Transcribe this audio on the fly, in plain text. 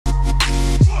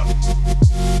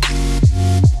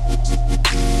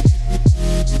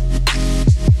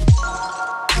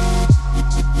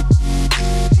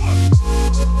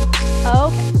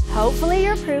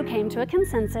to a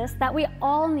consensus that we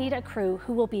all need a crew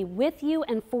who will be with you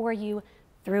and for you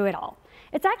through it all.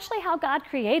 It's actually how God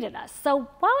created us. So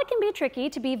while it can be tricky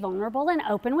to be vulnerable and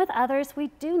open with others, we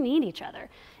do need each other,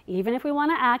 even if we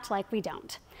want to act like we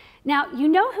don't. Now, you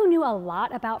know who knew a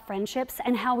lot about friendships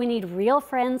and how we need real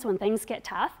friends when things get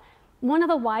tough? One of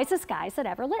the wisest guys that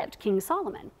ever lived, King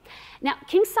Solomon. Now,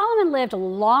 King Solomon lived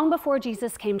long before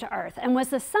Jesus came to earth and was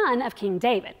the son of King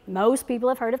David. Most people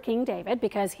have heard of King David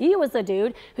because he was the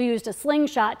dude who used a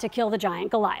slingshot to kill the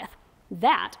giant Goliath.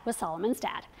 That was Solomon's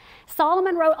dad.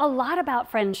 Solomon wrote a lot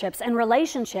about friendships and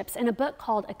relationships in a book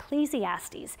called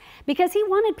Ecclesiastes because he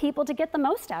wanted people to get the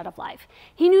most out of life.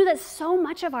 He knew that so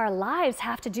much of our lives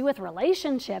have to do with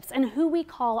relationships and who we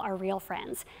call our real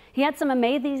friends. He had some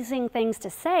amazing things to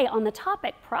say on the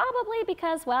topic, probably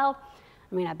because, well,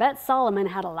 I bet Solomon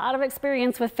had a lot of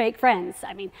experience with fake friends.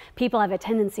 People have a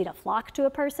tendency to flock to a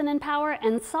person in power,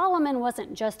 and Solomon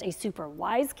wasn't just a super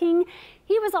wise king,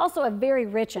 he was also a very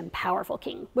rich and powerful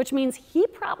king, which means he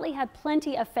probably had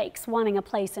plenty of fakes wanting a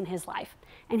place in his life.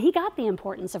 And he got the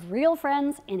importance of real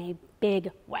friends in a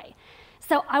big way.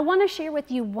 So I want to share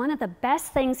with you one of the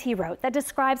best things he wrote that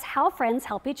describes how friends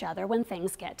help each other when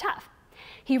things get tough.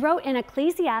 He wrote in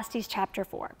Ecclesiastes chapter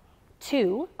 4,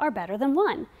 "Two are better than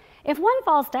one. If one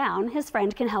falls down, his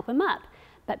friend can help him up.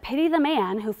 But pity the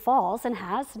man who falls and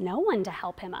has no one to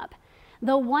help him up.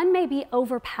 Though one may be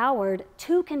overpowered,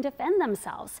 two can defend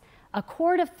themselves. A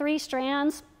cord of 3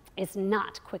 strands is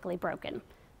not quickly broken."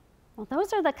 Well,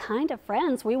 those are the kind of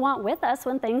friends we want with us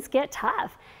when things get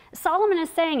tough. Solomon is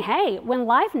saying, hey, when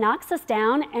life knocks us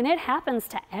down, and it happens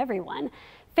to everyone,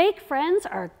 fake friends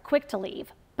are quick to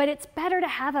leave. But it's better to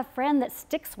have a friend that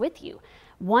sticks with you.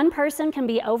 One person can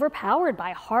be overpowered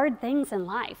by hard things in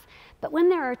life, but when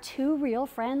there are 2 real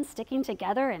friends sticking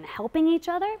together and helping each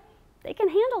other, they can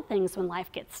handle things when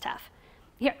life gets tough.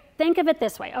 Here, think of it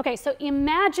this way. Okay, so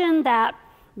imagine that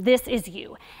this is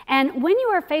you. And when you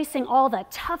are facing all the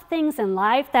tough things in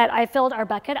life that I filled our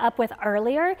bucket up with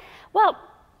earlier, well,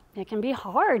 it can be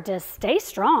hard to stay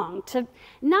strong, to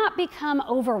not become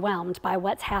overwhelmed by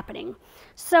what's happening.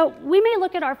 So we may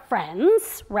look at our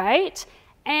friends, right,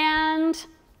 and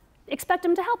expect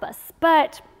them to help us.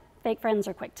 But fake friends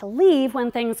are quick to leave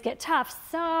when things get tough,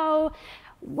 so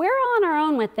we're on our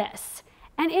own with this.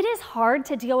 And it is hard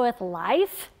to deal with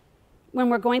life when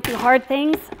we're going through hard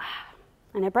things,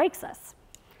 and it breaks us.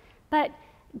 But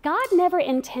God never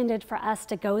intended for us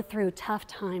to go through tough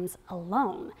times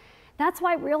alone. That's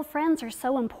why real friends are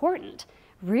so important.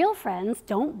 Real friends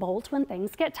don't bolt when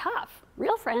things get tough.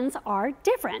 Real friends are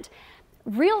different.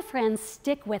 Real friends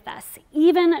stick with us,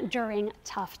 even during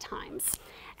tough times.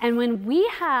 And when we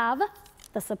have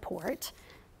the support,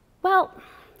 well,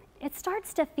 it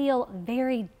starts to feel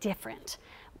very different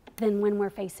than when we're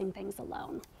facing things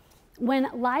alone. When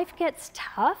life gets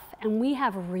tough and we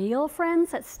have real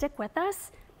friends that stick with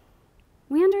us,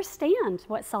 we understand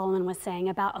what Solomon was saying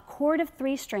about a cord of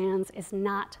 3 strands is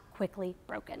not quickly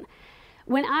broken.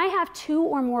 When I have 2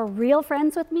 or more real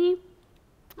friends with me,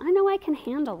 I know I can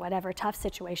handle whatever tough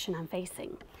situation I'm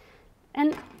facing.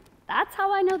 And that's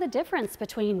how I know the difference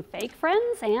between fake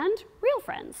friends and real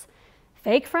friends.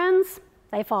 Fake friends,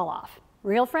 they fall off.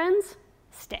 Real friends,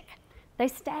 stick. They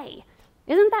stay.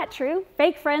 Isn't that true?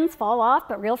 Fake friends fall off,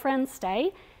 but real friends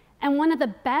stay. And one of the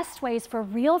best ways for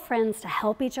real friends to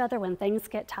help each other when things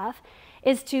get tough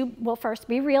is to, well, first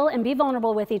be real and be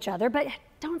vulnerable with each other, but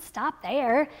don't stop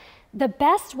there. The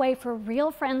best way for real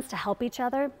friends to help each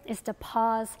other is to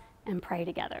pause and pray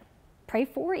together. Pray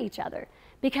for each other,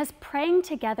 because praying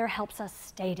together helps us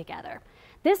stay together.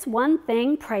 This one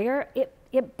thing, prayer,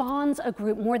 it bonds a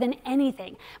group more than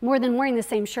anything, more than wearing the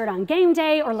same shirt on game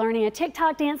day or learning a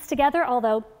TikTok dance together,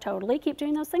 although totally keep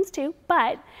doing those things too.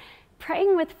 But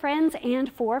praying with friends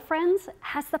and for friends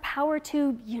has the power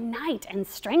to unite and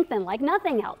strengthen like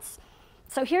nothing else.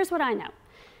 So here's what I know.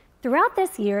 Throughout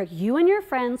this year, you and your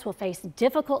friends will face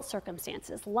difficult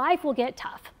circumstances. Life will get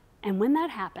tough. And when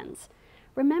that happens,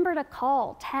 remember to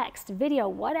call, text, video,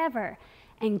 whatever,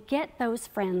 and get those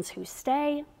friends who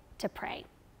stay to pray.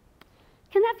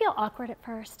 Can that feel awkward at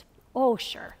first? Oh,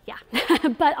 sure, yeah.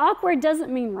 But awkward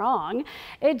doesn't mean wrong.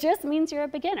 It just means you're a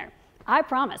beginner. I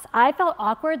promise, I felt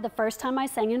awkward the first time I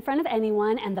sang in front of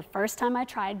anyone and the first time I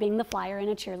tried being the flyer in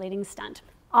a cheerleading stunt.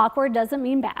 Awkward doesn't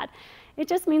mean bad. It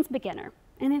just means beginner.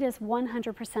 And it is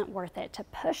 100% worth it to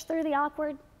push through the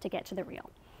awkward to get to the real.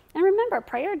 And remember,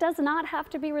 prayer does not have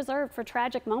to be reserved for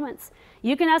tragic moments.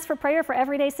 You can ask for prayer for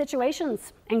everyday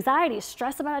situations, anxiety,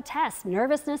 stress about a test,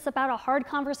 nervousness about a hard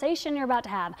conversation you're about to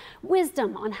have,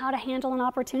 wisdom on how to handle an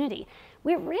opportunity.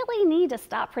 We really need to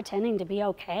stop pretending to be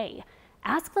okay.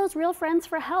 Ask those real friends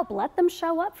for help. Let them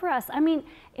show up for us. I mean,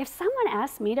 if someone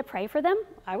asked me to pray for them,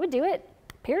 I would do it,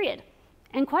 period.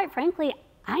 And quite frankly,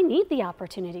 I need the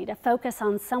opportunity to focus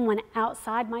on someone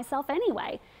outside myself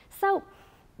anyway. So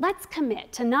let's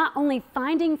commit to not only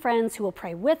finding friends who will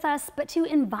pray with us, but to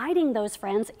inviting those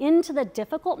friends into the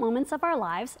difficult moments of our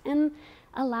lives and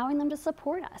allowing them to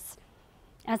support us.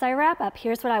 As I wrap up,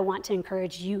 here's what I want to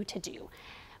encourage you to do.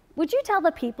 Would you tell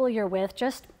the people you're with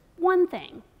just one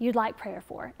thing you'd like prayer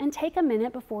for, and take a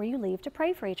minute before you leave to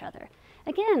pray for each other?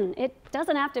 Again, it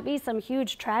doesn't have to be some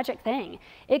huge tragic thing.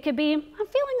 It could be, I'm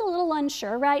feeling a little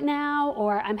unsure right now,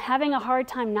 or I'm having a hard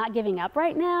time not giving up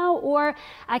right now, or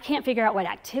I can't figure out what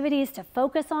activities to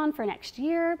focus on for next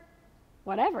year.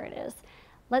 Whatever it is,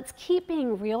 let's keep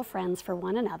being real friends for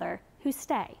one another who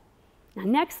stay. Now,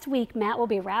 next week, Matt will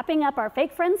be wrapping up our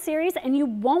Fake Friends series, and you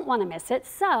won't want to miss it,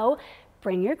 so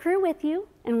bring your crew with you,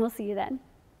 and we'll see you then.